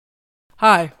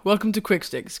Hi, welcome to Quick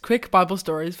Sticks, quick Bible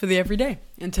stories for the everyday.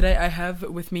 And today I have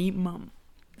with me Mum.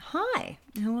 Hi.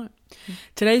 Hello.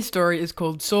 Today's story is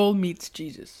called Saul Meets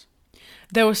Jesus.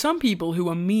 There were some people who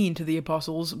were mean to the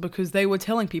apostles because they were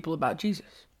telling people about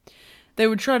Jesus. They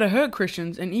would try to hurt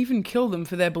Christians and even kill them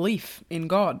for their belief in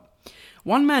God.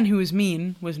 One man who was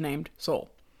mean was named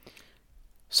Saul.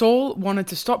 Saul wanted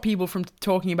to stop people from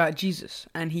talking about Jesus,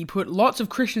 and he put lots of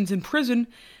Christians in prison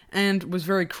and was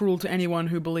very cruel to anyone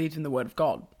who believed in the word of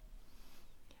God.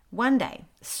 One day,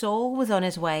 Saul was on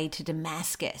his way to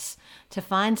Damascus to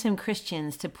find some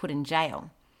Christians to put in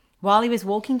jail. While he was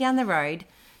walking down the road,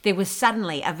 there was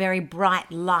suddenly a very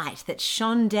bright light that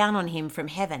shone down on him from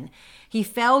heaven. He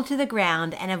fell to the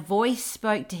ground, and a voice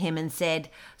spoke to him and said,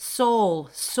 "Saul,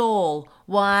 Saul,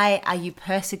 why are you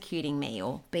persecuting me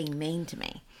or being mean to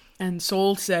me?" And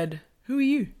Saul said, "Who are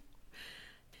you?"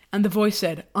 And the voice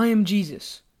said, "I am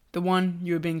Jesus, the one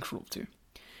you are being cruel to.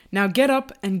 Now get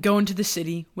up and go into the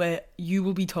city where you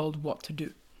will be told what to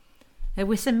do." There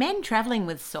were some men traveling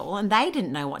with Saul, and they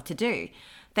didn't know what to do.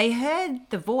 They heard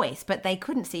the voice, but they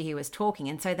couldn't see who was talking,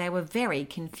 and so they were very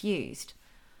confused.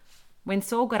 When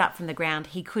Saul got up from the ground,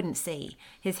 he couldn't see.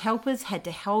 His helpers had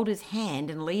to hold his hand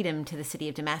and lead him to the city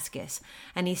of Damascus,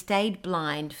 and he stayed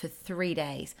blind for 3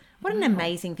 days. What an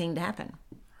amazing thing to happen.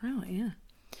 Really, yeah.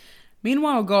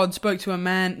 Meanwhile, God spoke to a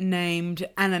man named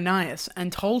Ananias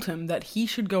and told him that he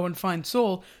should go and find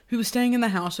Saul, who was staying in the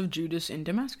house of Judas in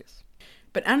Damascus.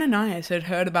 But Ananias had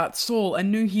heard about Saul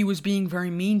and knew he was being very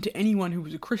mean to anyone who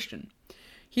was a Christian.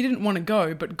 He didn't want to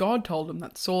go, but God told him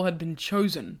that Saul had been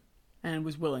chosen and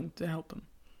was willing to help him.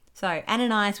 So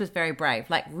Ananias was very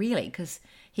brave, really, because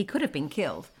he could have been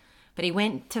killed. But he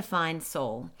went to find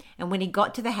Saul, and when he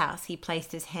got to the house, he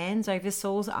placed his hands over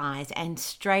Saul's eyes, and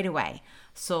straight away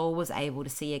Saul was able to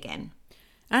see again.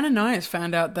 Ananias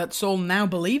found out that Saul now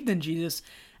believed in Jesus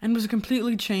and was a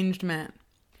completely changed man.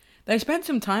 They spent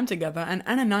some time together, and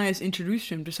Ananias introduced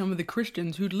him to some of the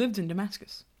Christians who'd lived in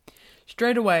Damascus.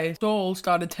 Straight away, Saul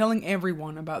started telling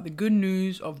everyone about the good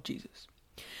news of Jesus.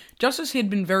 Just as he had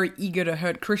been very eager to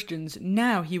hurt Christians,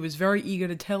 now he was very eager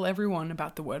to tell everyone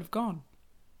about the word of God.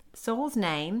 Saul's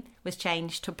name was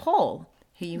changed to Paul,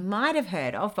 who you might have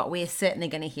heard of, but we're certainly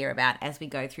going to hear about as we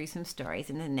go through some stories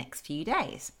in the next few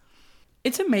days.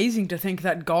 It's amazing to think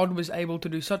that God was able to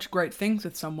do such great things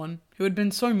with someone who had been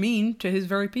so mean to his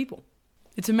very people.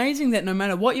 It's amazing that no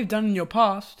matter what you've done in your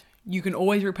past, you can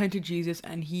always repent to Jesus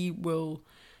and he will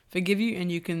forgive you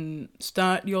and you can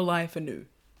start your life anew.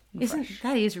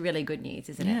 That is really good news,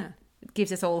 isn't it? Yeah. It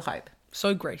gives us all hope.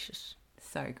 So gracious.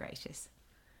 So gracious.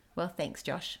 Well, thanks,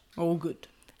 Josh. All good.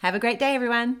 Have a great day,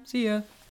 everyone. See ya.